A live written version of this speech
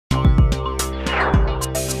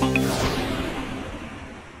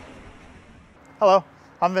Hello,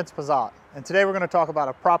 I'm Vince Pizzat, and today we're going to talk about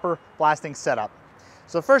a proper blasting setup.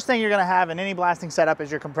 So the first thing you're going to have in any blasting setup is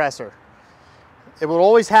your compressor. It will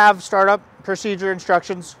always have startup procedure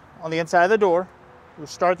instructions on the inside of the door. You'll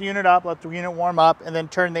start the unit up, let the unit warm up, and then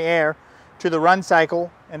turn the air to the run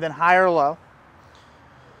cycle, and then high or low.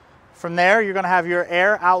 From there, you're going to have your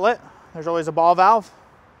air outlet. There's always a ball valve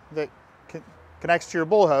that connects to your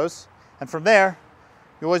bull hose, and from there,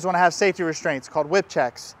 you always want to have safety restraints called whip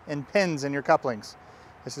checks and pins in your couplings.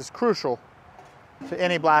 This is crucial to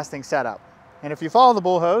any blasting setup. And if you follow the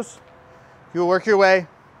bull hose, you'll work your way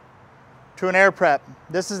to an air prep.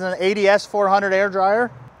 This is an ADS 400 air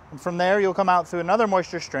dryer. And from there, you'll come out through another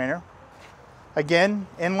moisture strainer. Again,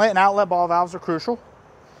 inlet and outlet ball valves are crucial.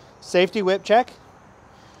 Safety whip check.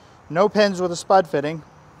 No pins with a spud fitting.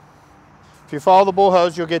 If you follow the bull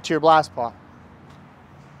hose, you'll get to your blast pot.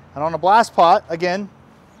 And on a blast pot, again,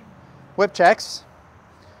 whip checks,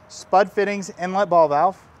 spud fittings, inlet ball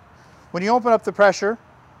valve. When you open up the pressure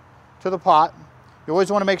to the pot, you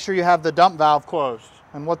always want to make sure you have the dump valve closed.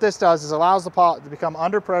 And what this does is allows the pot to become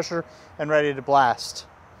under pressure and ready to blast.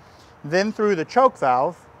 Then through the choke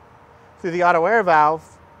valve, through the auto air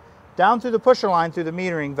valve, down through the pusher line through the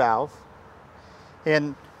metering valve,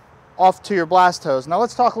 and off to your blast hose. Now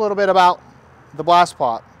let's talk a little bit about the blast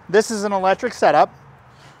pot. This is an electric setup,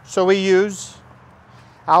 so we use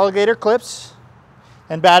alligator clips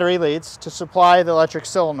and battery leads to supply the electric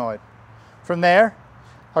solenoid. From there,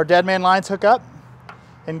 our deadman lines hook up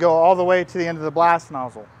and go all the way to the end of the blast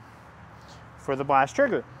nozzle for the blast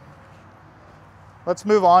trigger. Let's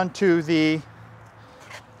move on to the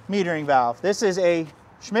metering valve. This is a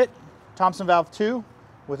Schmidt Thompson Valve 2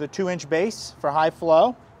 with a 2-inch base for high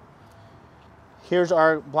flow. Here's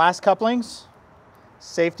our blast couplings,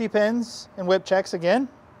 safety pins and whip checks again.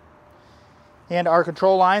 And our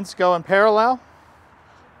control lines go in parallel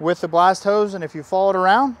with the blast hose, and if you follow it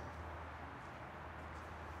around,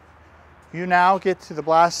 you now get to the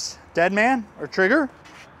blast deadman or trigger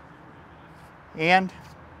and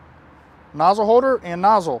nozzle holder and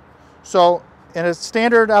nozzle. So in a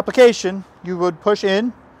standard application, you would push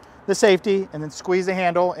in the safety and then squeeze the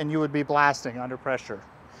handle and you would be blasting under pressure.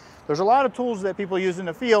 There's a lot of tools that people use in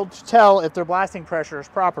the field to tell if their blasting pressure is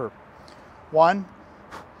proper. One,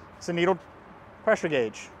 it's a needle pressure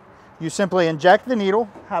gauge. You simply inject the needle,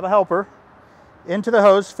 have a helper, into the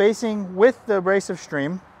hose facing with the abrasive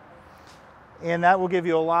stream, and that will give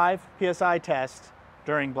you a live PSI test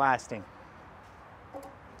during blasting.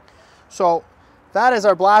 So that is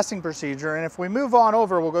our blasting procedure, and if we move on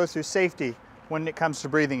over, we'll go through safety when it comes to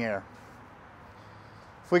breathing air.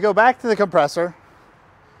 If we go back to the compressor,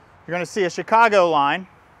 you're going to see a Chicago line,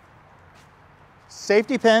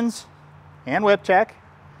 safety pins and whip check,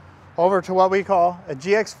 over to what we call a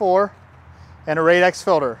GX4 and a Radex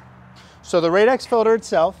filter. So the Radex filter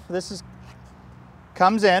itself,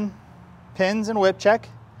 comes in, pins and whip check,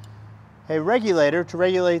 a regulator to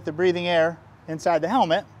regulate the breathing air inside the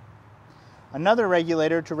helmet, another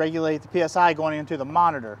regulator to regulate the PSI going into the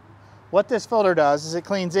monitor. What this filter does is it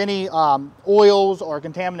cleans any oils or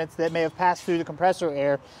contaminants that may have passed through the compressor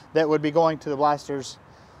air that would be going to the blaster's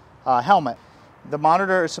helmet. The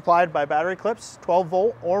monitor is supplied by battery clips, 12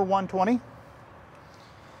 volt or 120.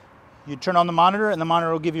 You turn on the monitor and the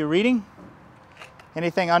monitor will give you a reading.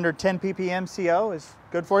 Anything under 10 ppm CO is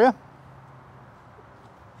good for you.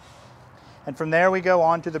 And from there we go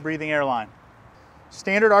on to the breathing air line.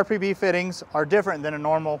 Standard RPB fittings are different than a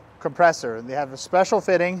normal compressor. They have a special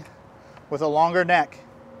fitting with a longer neck.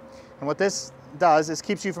 And what this does is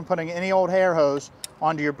keeps you from putting any old air hose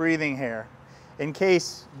onto your breathing air in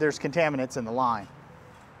case there's contaminants in the line.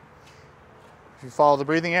 If you follow the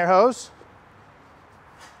breathing air hose,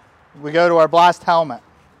 we go to our blast helmet.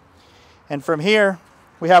 And from here,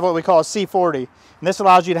 we have what we call a C40. And this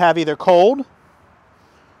allows you to have either cold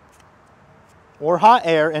or hot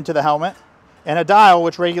air into the helmet, and a dial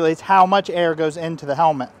which regulates how much air goes into the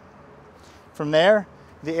helmet. From there,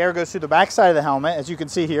 the air goes through the back side of the helmet, as you can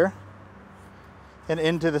see here, and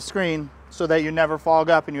into the screen so that you never fog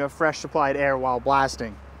up and you have fresh supplied air while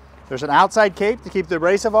blasting. There's an outside cape to keep the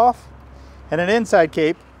abrasive off, and an inside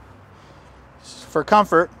cape for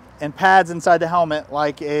comfort, and pads inside the helmet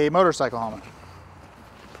like a motorcycle helmet.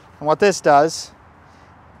 And what this does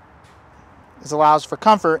is allows for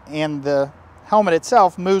comfort, and the helmet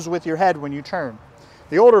itself moves with your head when you turn.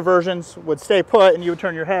 The older versions would stay put and you would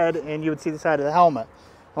turn your head and you would see the side of the helmet.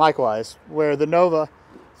 Likewise, where the Nova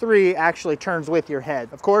 3 actually turns with your head.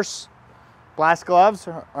 Of course, blast gloves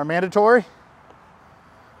are mandatory.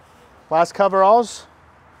 Blast coveralls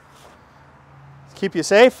keep you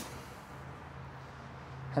safe.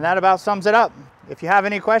 And that about sums it up. If you have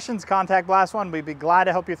any questions, contact Blast One. We'd be glad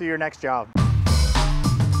to help you through your next job.